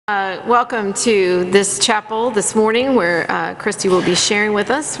Welcome to this chapel this morning where Christy will be sharing with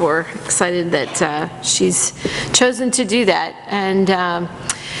us. We're excited that she's chosen to do that. And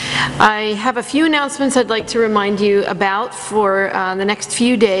I have a few announcements I'd like to remind you about for the next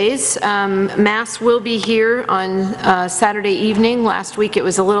few days. Mass will be here on Saturday evening. Last week it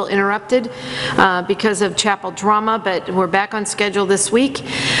was a little interrupted because of chapel drama, but we're back on schedule this week.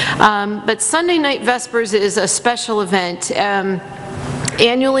 But Sunday night Vespers is a special event.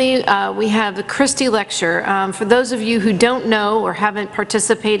 Annually, we have the Christy Lecture. For those of you who don't know or haven't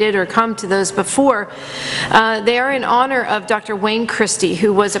participated or come to those before, they are in honor of Dr. Wayne Christy,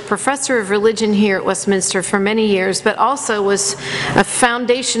 who was a professor of religion here at Westminster for many years, but also was a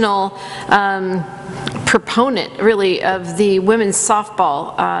foundational proponent, really, of the women's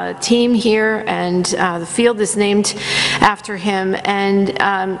softball team here, and the field is named after him,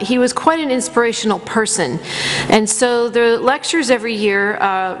 and he was quite an inspirational person. And so the lectures every year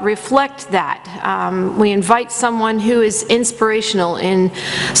reflect that. We invite someone who is inspirational in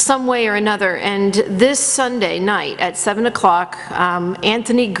some way or another, and this Sunday night at 7 o'clock,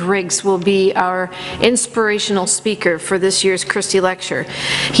 Anthony Griggs will be our inspirational speaker for this year's Christy Lecture.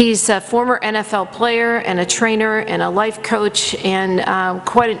 He's a former NFL player and a trainer and a life coach, and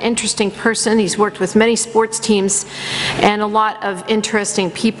quite an interesting person. He's worked with many sports teams and a lot of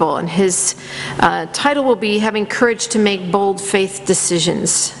interesting people, and his title will be Having Courage to Make Bold Faith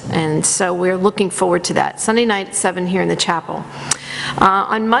Decisions, and so we're looking forward to that. Sunday night at 7 here in the chapel.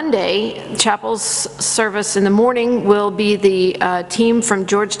 On Monday, chapel's service in the morning will be the team from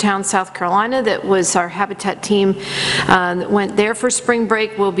Georgetown, South Carolina, that was our Habitat team that went there for spring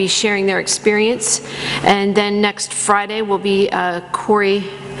break. Will be sharing their experience. And then next Friday will be Corey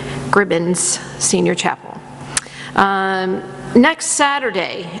Gribbin's Senior Chapel. Next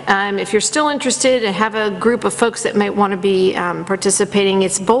Saturday, if you're still interested and have a group of folks that might want to be participating,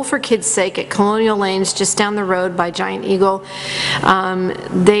 it's Bowl for Kids' Sake at Colonial Lanes, just down the road by Giant Eagle.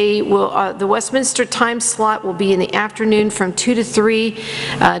 They will, the Westminster time slot will be in the afternoon from 2 to 3.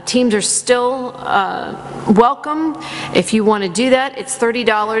 Teams are still welcome. If you want to do that, it's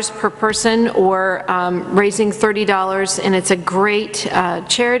 $30 per person, or raising $30, and it's a great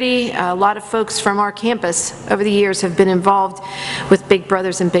charity. A lot of folks from our campus over the years have been involved with Big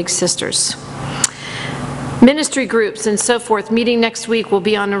Brothers and Big Sisters. Ministry groups and so forth meeting next week will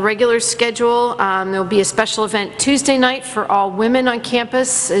be on a regular schedule. There will be a special event Tuesday night for all women on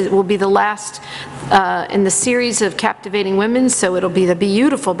campus. It will be the last in the series of Captivating Women, so it'll be the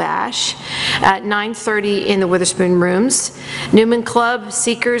Beautiful Bash at 9:30 in the Witherspoon Rooms. Newman Club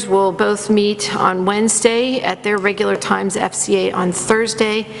Seekers will both meet on Wednesday at their regular times, FCA on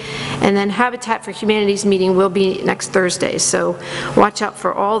Thursday, and then Habitat for Humanity's meeting will be next Thursday. So watch out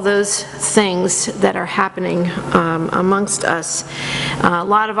for all those things that are happening amongst us. A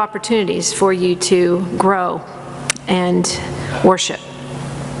lot of opportunities for you to grow and worship.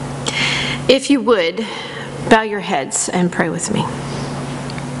 If you would, bow your heads and pray with me.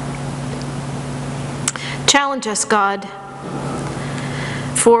 Challenge us, God,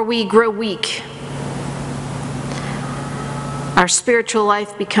 for we grow weak. Our spiritual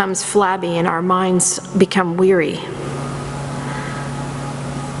life becomes flabby and our minds become weary.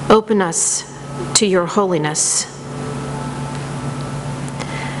 Open us to your holiness.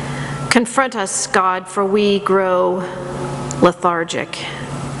 Confront us, God, for we grow lethargic.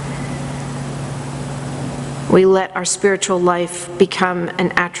 We let our spiritual life become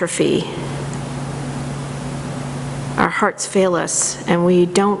an atrophy. Our hearts fail us, and we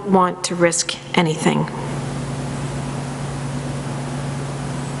don't want to risk anything.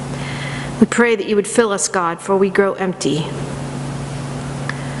 We pray that you would fill us, God, for we grow empty.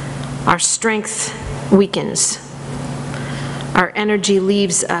 Our strength weakens. Our energy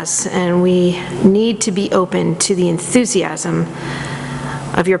leaves us, and we need to be open to the enthusiasm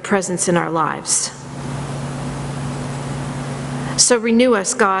of your presence in our lives. So renew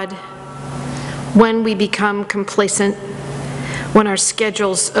us, God, when we become complacent, when our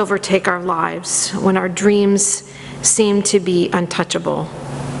schedules overtake our lives, when our dreams seem to be untouchable.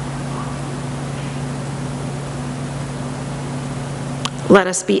 Let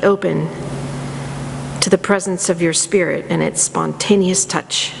us be open to the presence of your Spirit and its spontaneous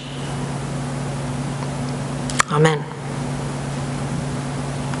touch. Amen.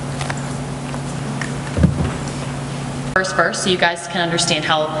 First verse, so you guys can understand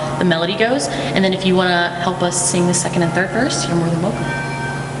how the melody goes, and then if you want to help us sing the second and third verse, you're more than welcome.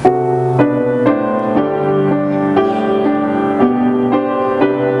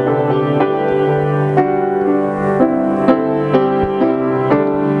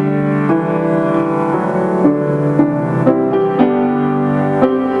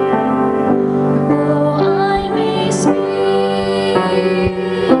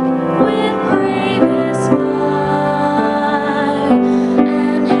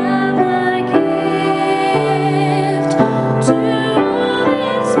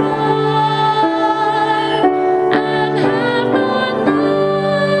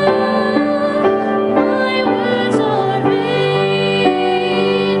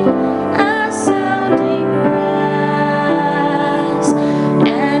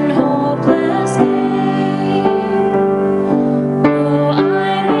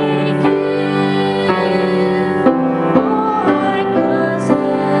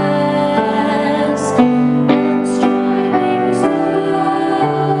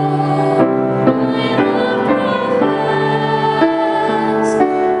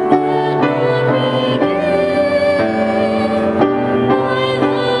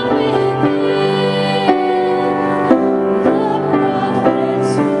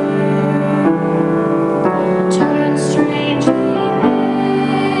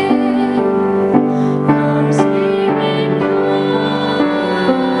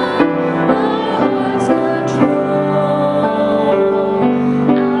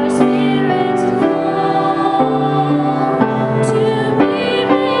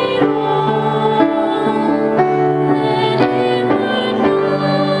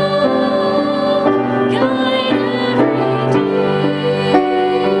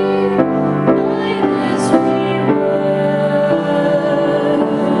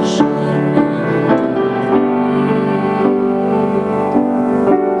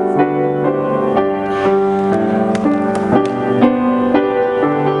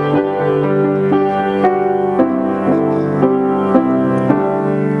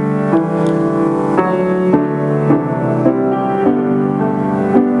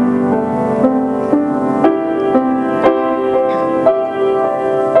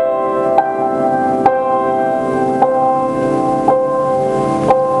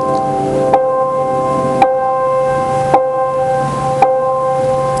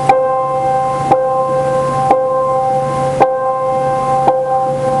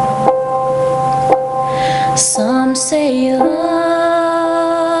 Some say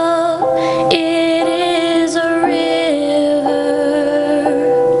love, it is a river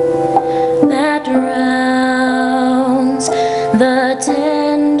that drowns the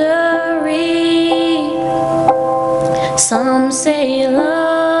tender reed. Some say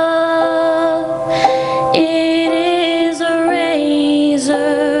love, it is a razor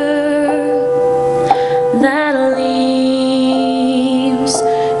that leaves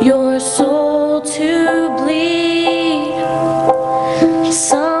your soul to bleed.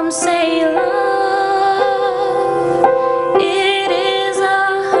 Some say love, it is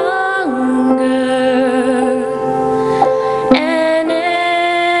a hunger, an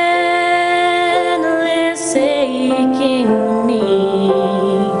endless aching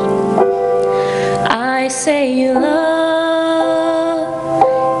need. I say love,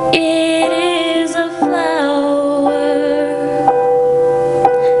 it is a flower,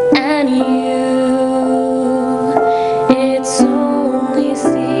 and you, it's only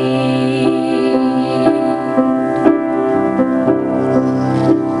seed.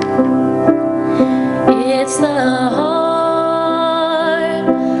 It's the heart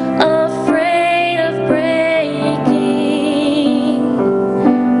afraid of breaking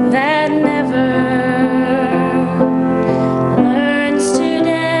that never learns to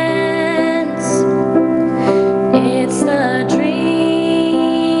dance. It's the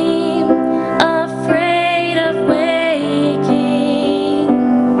dream afraid of waking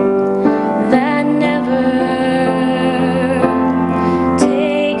that never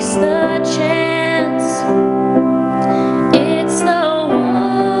takes the chance. It's the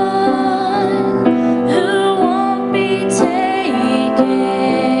one who won't be taken,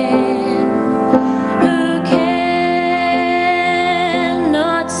 who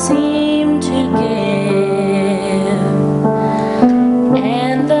cannot seem to give,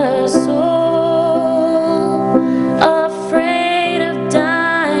 and the soul afraid of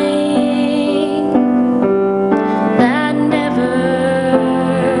dying that never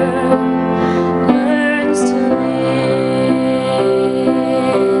learns to live.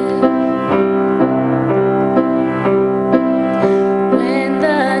 When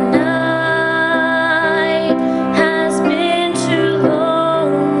the night has been too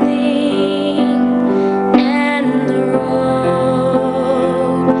lonely and the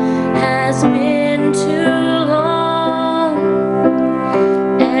road has been too long,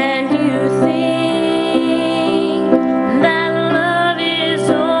 and you think that love is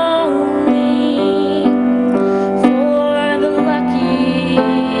only for the lucky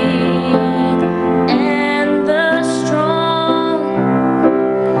and the strong,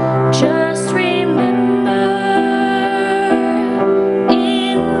 just remember,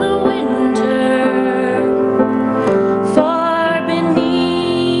 in the winter, far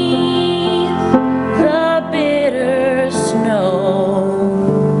beneath the bitter snow,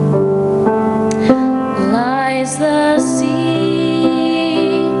 lies the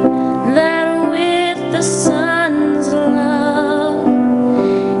sea that with the sun's love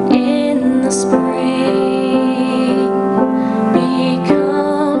in the spring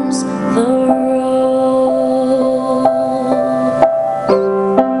becomes the rose.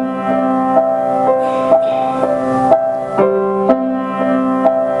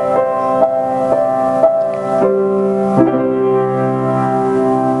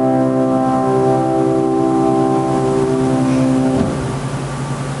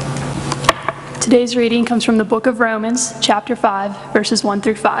 Today's reading comes from the book of Romans, chapter 5, verses 1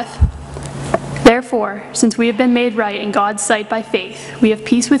 through 5. Therefore, since we have been made right in God's sight by faith, we have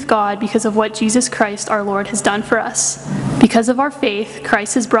peace with God because of what Jesus Christ our Lord has done for us. Because of our faith,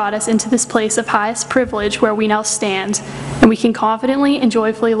 Christ has brought us into this place of highest privilege where we now stand, and we can confidently and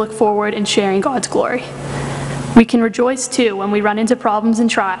joyfully look forward in sharing God's glory. We can rejoice too when we run into problems and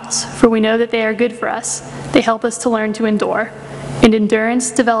trials, for we know that they are good for us. They help us to learn to endure. And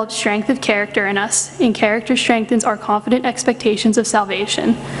endurance develops strength of character in us, and character strengthens our confident expectations of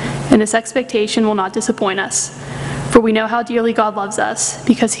salvation. And this expectation will not disappoint us. For we know how dearly God loves us,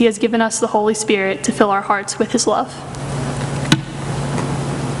 because he has given us the Holy Spirit to fill our hearts with his love.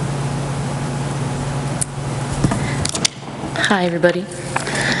 Hi, everybody.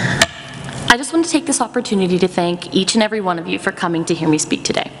 I just want to take this opportunity to thank each and every one of you for coming to hear me speak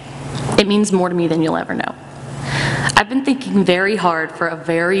today. It means more to me than you'll ever know. I've been thinking very hard for a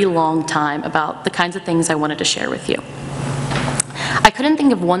very long time about the kinds of things I wanted to share with you. I couldn't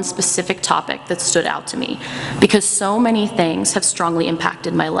think of one specific topic that stood out to me because so many things have strongly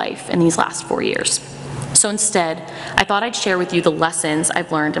impacted my life in these last 4 years. So instead, I thought I'd share with you the lessons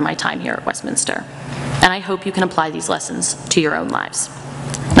I've learned in my time here at Westminster, and I hope you can apply these lessons to your own lives.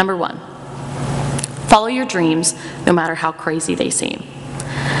 Number one, Follow your dreams, no matter how crazy they seem.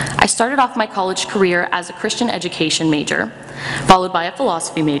 I started off my college career as a Christian education major, followed by a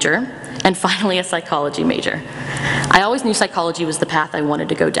philosophy major, and finally a psychology major. I always knew psychology was the path I wanted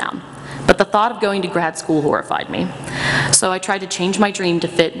to go down, but the thought of going to grad school horrified me. So I tried to change my dream to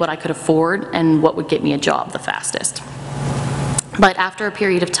fit what I could afford and what would get me a job the fastest. But after a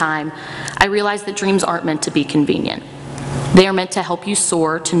period of time, I realized that dreams aren't meant to be convenient. They are meant to help you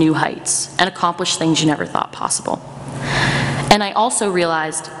soar to new heights and accomplish things you never thought possible. And I also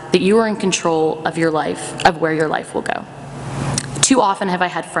realized that you are in control of your life, of where your life will go. Too often have I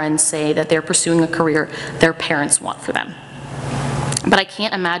had friends say that they're pursuing a career their parents want for them. But I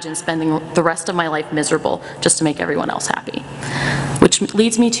can't imagine spending the rest of my life miserable just to make everyone else happy. Which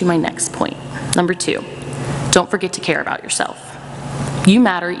leads me to my next point. Number 2, don't forget to care about yourself. You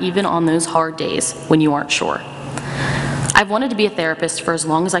matter even on those hard days when you aren't sure. I've wanted to be a therapist for as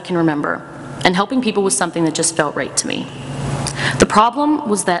long as I can remember, and helping people was something that just felt right to me. The problem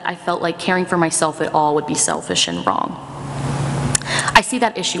was that I felt like caring for myself at all would be selfish and wrong. I see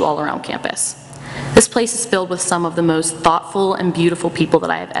that issue all around campus. This place is filled with some of the most thoughtful and beautiful people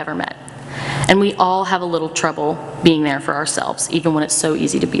that I have ever met. And we all have a little trouble being there for ourselves, even when it's so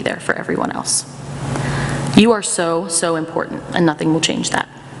easy to be there for everyone else. You are so, so important, and nothing will change that.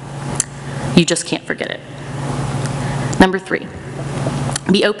 You just can't forget it. Number 3,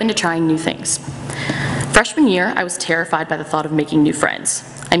 be open to trying new things. Freshman year, I was terrified by the thought of making new friends.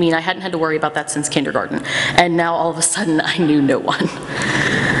 I mean, I hadn't had to worry about that since kindergarten, and now all of a sudden I knew no one.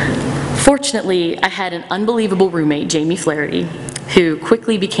 Fortunately, I had an unbelievable roommate, Jamie Flaherty, who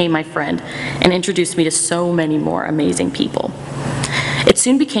quickly became my friend and introduced me to so many more amazing people. It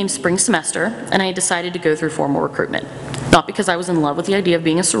soon became spring semester, and I decided to go through formal recruitment. Not because I was in love with the idea of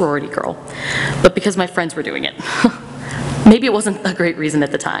being a sorority girl, but because my friends were doing it. Maybe it wasn't a great reason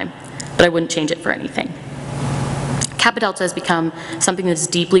at the time, but I wouldn't change it for anything. Kappa Delta has become something that's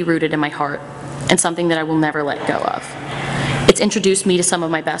deeply rooted in my heart and something that I will never let go of. It's introduced me to some of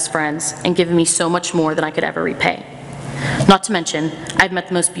my best friends and given me so much more than I could ever repay. Not to mention, I've met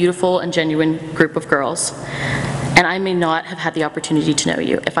the most beautiful and genuine group of girls, and I may not have had the opportunity to know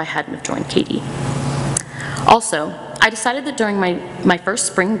you if I hadn't have joined Katie. Also, I decided that during my first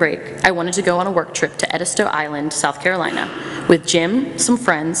spring break, I wanted to go on a work trip to Edisto Island, South Carolina, with Jim, some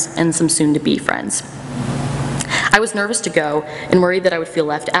friends, and some soon-to-be friends. I was nervous to go and worried that I would feel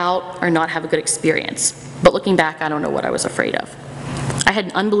left out or not have a good experience, but looking back, I don't know what I was afraid of. I had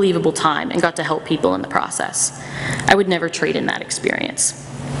an unbelievable time and got to help people in the process. I would never trade in that experience.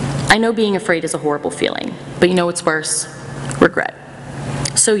 I know being afraid is a horrible feeling, but you know what's worse? Regret.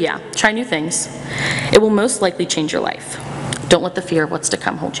 So yeah, try new things. It will most likely change your life. Don't let the fear of what's to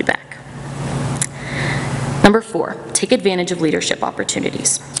come hold you back. Number 4, take advantage of leadership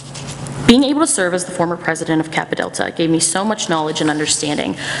opportunities. Being able to serve as the former president of Kappa Delta gave me so much knowledge and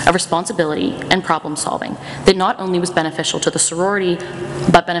understanding of responsibility and problem solving that not only was beneficial to the sorority,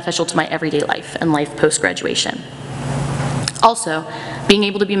 but beneficial to my everyday life and life post-graduation. Also, being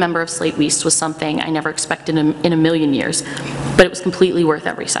able to be a member of Slate Weast was something I never expected in a million years, but it was completely worth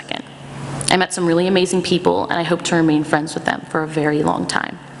every second. I met some really amazing people, and I hope to remain friends with them for a very long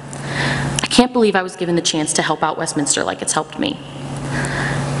time. I can't believe I was given the chance to help out Westminster like it's helped me.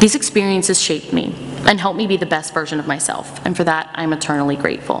 These experiences shaped me and helped me be the best version of myself, and for that, I'm eternally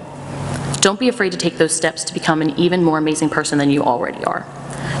grateful. Don't be afraid to take those steps to become an even more amazing person than you already are.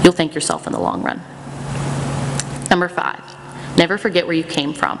 You'll thank yourself in the long run. Number 5, never forget where you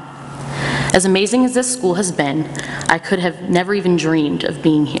came from. As amazing as this school has been, I could have never even dreamed of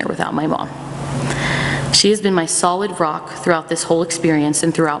being here without my mom. She has been my solid rock throughout this whole experience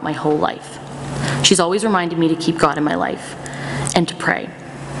and throughout my whole life. She's always reminded me to keep God in my life and to pray.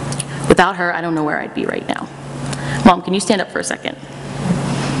 Without her, I don't know where I'd be right now. Mom, can you stand up for a second?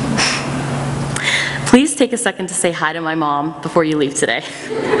 Please take a second to say hi to my mom before you leave today.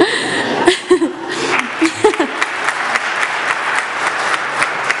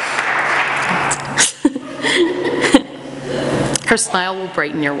 Her smile will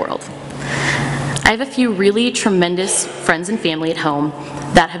brighten your world. I have a few really tremendous friends and family at home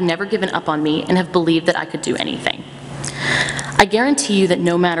that have never given up on me and have believed that I could do anything. I guarantee you that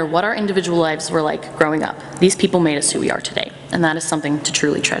no matter what our individual lives were like growing up, these people made us who we are today, and that is something to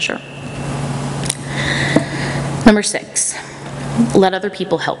truly treasure. Number 6, let other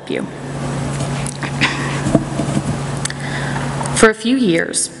people help you. For a few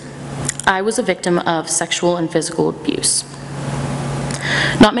years, I was a victim of sexual and physical abuse.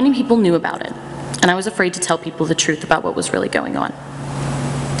 Not many people knew about it, and I was afraid to tell people the truth about what was really going on.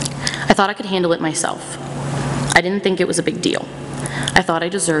 I thought I could handle it myself. I didn't think it was a big deal. I thought I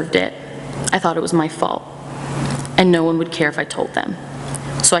deserved it, I thought it was my fault, and no one would care if I told them.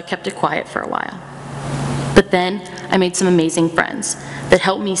 So I kept it quiet for a while. But then I made some amazing friends that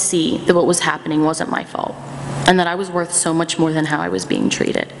helped me see that what was happening wasn't my fault, and that I was worth so much more than how I was being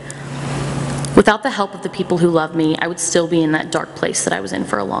treated. Without the help of the people who loved me, I would still be in that dark place that I was in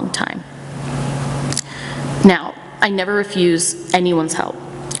for a long time. Now, I never refuse anyone's help,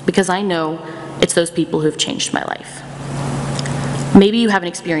 because I know it's those people who have changed my life. Maybe you haven't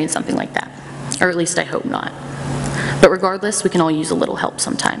experienced something like that, or at least I hope not. But regardless, we can all use a little help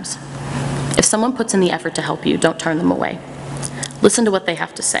sometimes. If someone puts in the effort to help you, don't turn them away. Listen to what they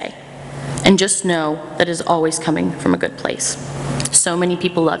have to say, and just know that it is always coming from a good place. So many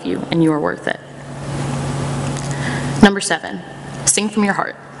people love you, and you are worth it. Number 7, sing from your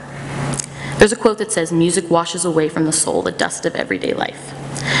heart. There's a quote that says, "Music washes away from the soul the dust of everyday life."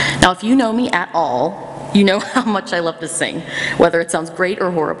 Now, if you know me at all, you know how much I love to sing, whether it sounds great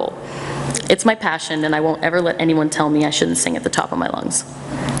or horrible. It's my passion, and I won't ever let anyone tell me I shouldn't sing at the top of my lungs.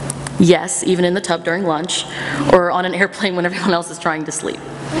 Yes, even in the tub during lunch, or on an airplane when everyone else is trying to sleep.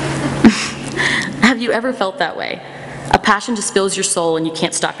 Have you ever felt that way? A passion just fills your soul and you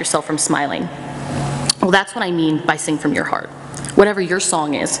can't stop yourself from smiling. Well, that's what I mean by sing from your heart. Whatever your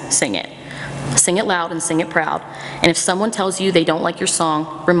song is, sing it. Sing it loud and sing it proud. And if someone tells you they don't like your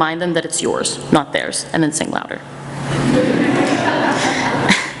song, remind them that it's yours, not theirs, and then sing louder.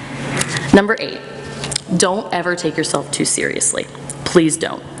 Number 8, don't ever take yourself too seriously. Please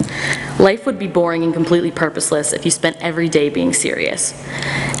don't. Life would be boring and completely purposeless if you spent every day being serious.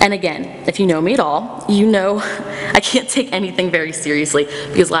 And again, if you know me at all, you know I can't take anything very seriously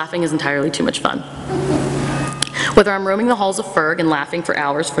because laughing is entirely too much fun. Whether I'm roaming the halls of Ferg and laughing for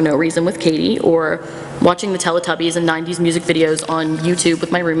hours for no reason with Katie, or watching the Teletubbies and 90s music videos on YouTube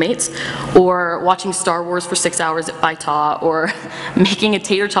with my roommates, or watching Star Wars for 6 hours at Phi Ta, or making a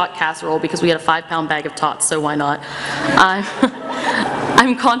tater tot casserole because we had a 5-pound bag of tots, so why not?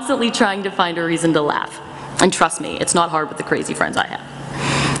 I'm constantly trying to find a reason to laugh. And trust me, it's not hard with the crazy friends I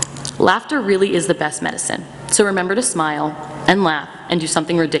have. Laughter really is the best medicine, so remember to smile and laugh and do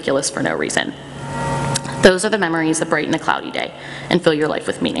something ridiculous for no reason. Those are the memories that brighten a cloudy day and fill your life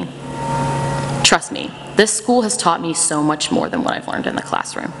with meaning. Trust me, this school has taught me so much more than what I've learned in the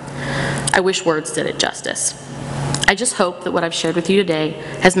classroom. I wish words did it justice. I just hope that what I've shared with you today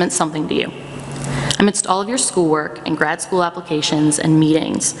has meant something to you. Amidst all of your schoolwork and grad school applications and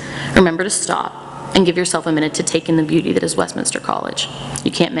meetings, remember to stop and give yourself a minute to take in the beauty that is Westminster College.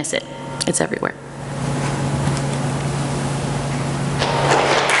 You can't miss it. It's everywhere.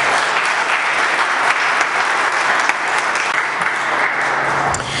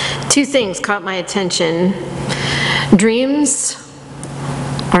 Two things caught my attention. Dreams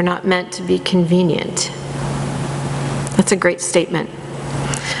are not meant to be convenient. That's a great statement.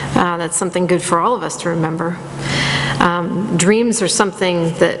 That's something good for all of us to remember. Dreams are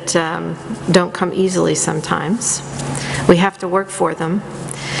something that don't come easily sometimes. We have to work for them.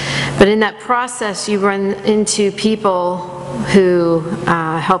 But in that process, you run into people who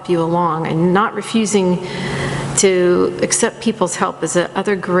help you along, and not refusing to accept people's help is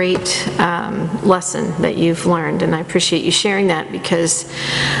another great lesson that you've learned, and I appreciate you sharing that, because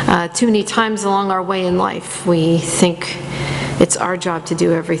too many times along our way in life we think it's our job to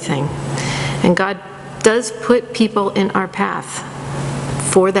do everything, and God does put people in our path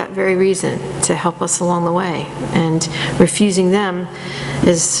for that very reason, to help us along the way, and refusing them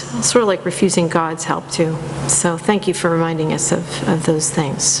is sort of like refusing God's help too. So thank you for reminding us of those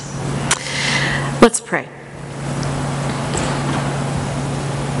things. Let's pray.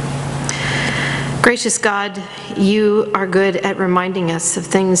 Gracious God, you are good at reminding us of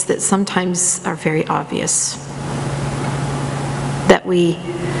things that sometimes are very obvious, that we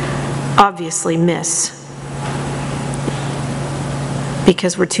obviously miss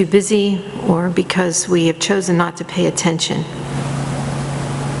because we're too busy or because we have chosen not to pay attention.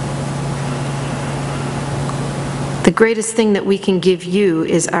 The greatest thing that we can give you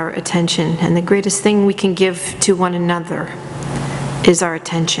is our attention, and the greatest thing we can give to one another is our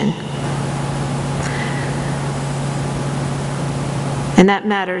attention. And that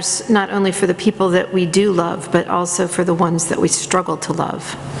matters not only for the people that we do love, but also for the ones that we struggle to love.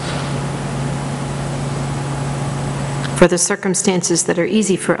 For the circumstances that are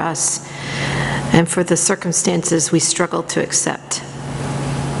easy for us, and for the circumstances we struggle to accept.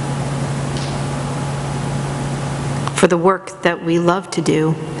 For the work that we love to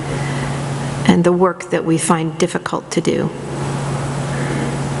do, and the work that we find difficult to do.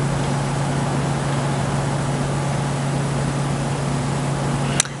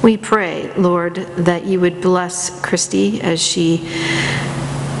 We pray, Lord, that you would bless Christy as she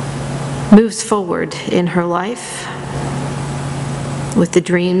moves forward in her life with the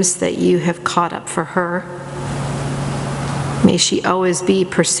dreams that you have caught up for her. May she always be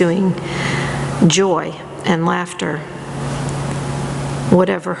pursuing joy and laughter,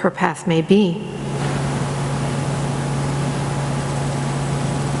 whatever her path may be.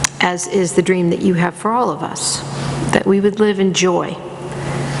 As is the dream that you have for all of us, that we would live in joy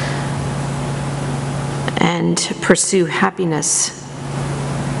and pursue happiness,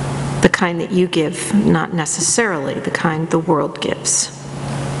 the kind that you give, not necessarily the kind the world gives.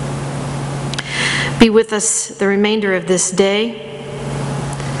 Be with us the remainder of this day.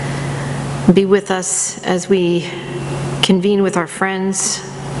 Be with us as we convene with our friends,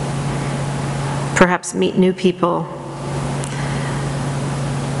 perhaps meet new people.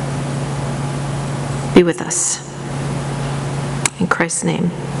 Be with us. In Christ's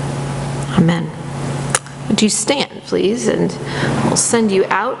name, amen. Would you stand, please, and we'll send you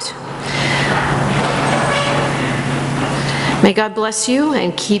out. May God bless you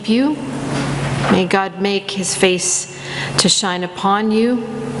and keep you. May God make his face to shine upon you,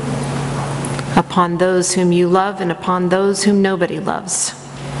 upon those whom you love, and upon those whom nobody loves.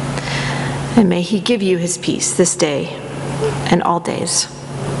 And may he give you his peace this day and all days.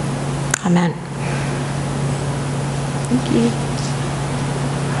 Amen. Thank you.